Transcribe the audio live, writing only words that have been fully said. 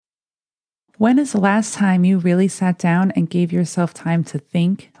When is the last time you really sat down and gave yourself time to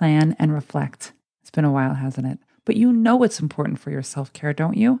think, plan, and reflect? It's been a while, hasn't it? But you know what's important for your self-care,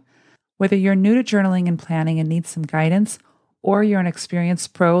 don't you? Whether you're new to journaling and planning and need some guidance, or you're an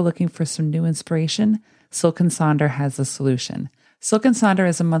experienced pro looking for some new inspiration, Silk & Sonder has a solution. Silk & Sonder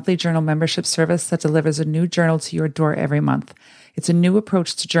is a monthly journal membership service that delivers a new journal to your door every month. It's a new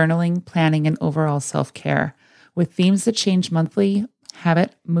approach to journaling, planning, and overall self-care. With themes that change monthly,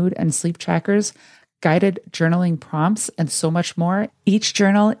 habit, mood, and sleep trackers, guided journaling prompts, and so much more, each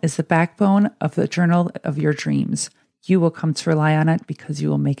journal is the backbone of the journal of your dreams. You will come to rely on it because you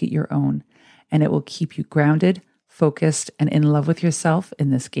will make it your own, and it will keep you grounded, focused, and in love with yourself in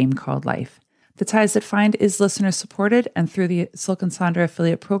this game called life. The Ties That Find is listener supported, and through the Silk & Sonder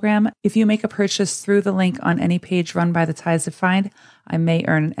affiliate program, if you make a purchase through the link on any page run by the Ties That Find, I may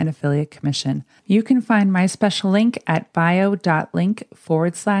earn an affiliate commission. You can find my special link at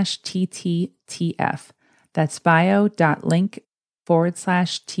bio.link/TTTF. That's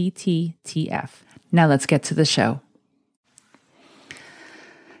bio.link/TTTF. Now let's get to the show.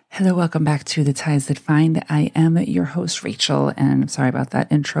 Hello, welcome back to The Ties That Find. I am your host, Rachel, and I'm sorry about that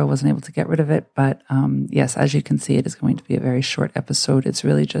intro. Wasn't able to get rid of it, but yes, as you can see, it is going to be a very short episode. It's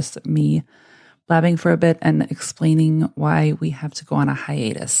really just me blabbing for a bit and explaining why we have to go on a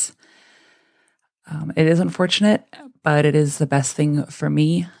hiatus. It is unfortunate, but it is the best thing for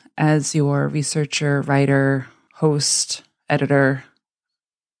me as your researcher, writer, host, editor.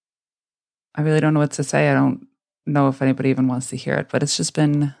 I really don't know what to say. I don't know if anybody even wants to hear it, but it's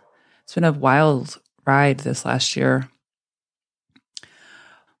been a wild ride this last year.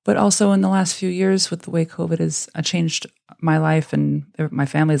 But also in the last few years with the way COVID has changed my life and my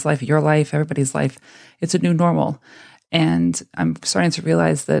family's life, your life, everybody's life, it's a new normal. And I'm starting to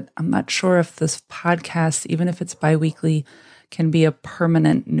realize that I'm not sure if this podcast, even if it's bi-weekly, can be a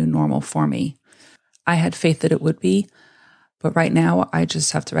permanent new normal for me. I had faith that it would be, but right now I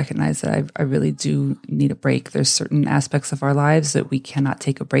just have to recognize that I really do need a break. There's certain aspects of our lives that we cannot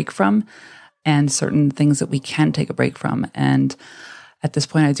take a break from, and certain things that we can take a break from. And at this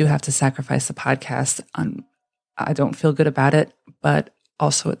point, I do have to sacrifice the podcast. I don't feel good about it, but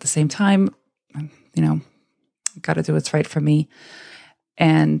also at the same time, got to do what's right for me.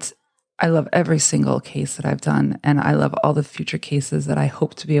 And I love every single case that I've done, and I love all the future cases that I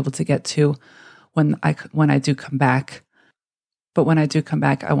hope to be able to get to when I do come back. But when I do come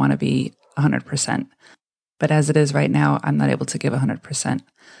back, I want to be 100%. But as it is right now, I'm not able to give 100%.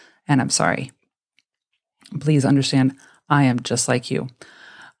 And I'm sorry. Please understand, I am just like you.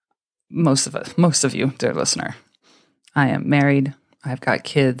 Most of you, dear listener. I am married. I've got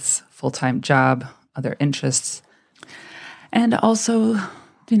kids, full-time job, other interests. And also,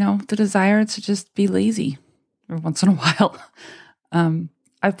 the desire to just be lazy every once in a while.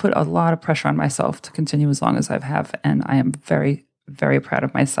 I've put a lot of pressure on myself to continue as long as I have, and I am very, very proud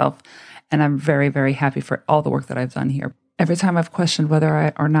of myself, and I'm very, very happy for all the work that I've done here. Every time I've questioned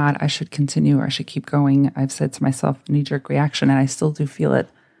whether or not I should continue or I should keep going, I've said to myself, knee-jerk reaction, and I still do feel it.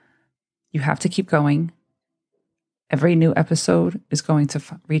 You have to keep going. Every new episode is going to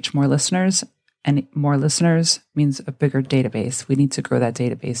reach more listeners, and more listeners means a bigger database. We need to grow that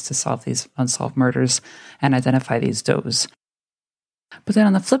database to solve these unsolved murders and identify these does. But then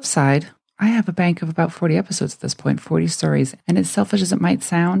on the flip side, I have a bank of about 40 episodes at this point, 40 stories. And as selfish as it might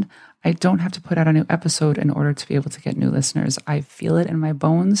sound, I don't have to put out a new episode in order to be able to get new listeners. I feel it in my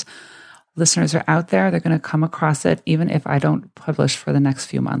bones. Listeners are out there. They're going to come across it, even if I don't publish for the next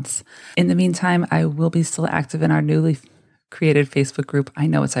few months. In the meantime, I will be still active in our newly created Facebook group. I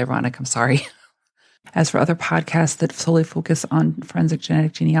know it's ironic. I'm sorry. As for other podcasts that solely focus on forensic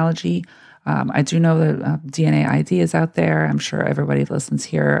genetic genealogy, I do know that DNA ID is out there. I'm sure everybody that listens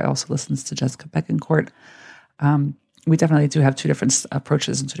here also listens to Jessica Becancourt. We definitely do have two different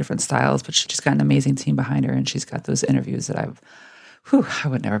approaches and two different styles, but she's got an amazing team behind her, and she's got those interviews that I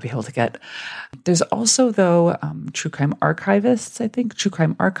would never be able to get. There's also, though, True Crime Archivists, I think. True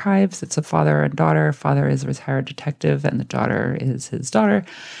Crime Archives. It's a father and daughter. Father is a retired detective, and the daughter is his daughter.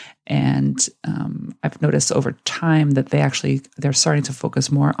 And I've noticed over time that they're starting to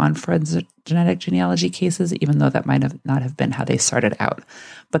focus more on forensic genetic genealogy cases, even though that might not have been how they started out.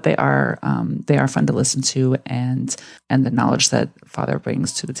 But they are fun to listen to, and the knowledge that Father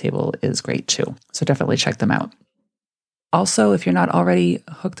brings to the table is great too. So definitely check them out. Also, if you're not already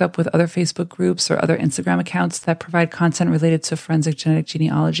hooked up with other Facebook groups or other Instagram accounts that provide content related to forensic genetic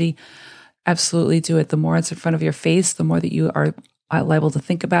genealogy, absolutely do it. The more it's in front of your face, the more that you are liable to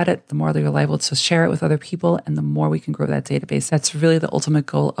think about it, the more that you're liable to share it with other people, and the more we can grow that database. That's really the ultimate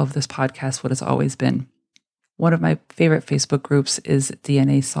goal of this podcast, what it's always been. One of my favorite Facebook groups is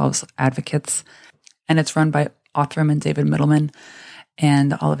DNA Solves Advocates, and it's run by Othram and David Middleman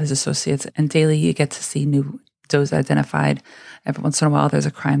and all of his associates. And daily you get to see new does identified. Every once in a while, there's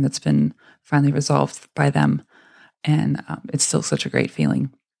a crime that's been finally resolved by them. And it's still such a great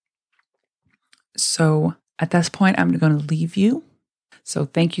feeling. So at this point, I'm going to leave you. So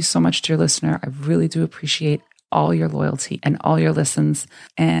thank you so much, dear listener. I really do appreciate all your loyalty and all your listens.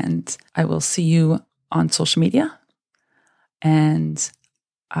 And I will see you on social media. And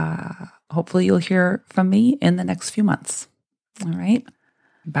hopefully you'll hear from me in the next few months. All right.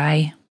 Bye.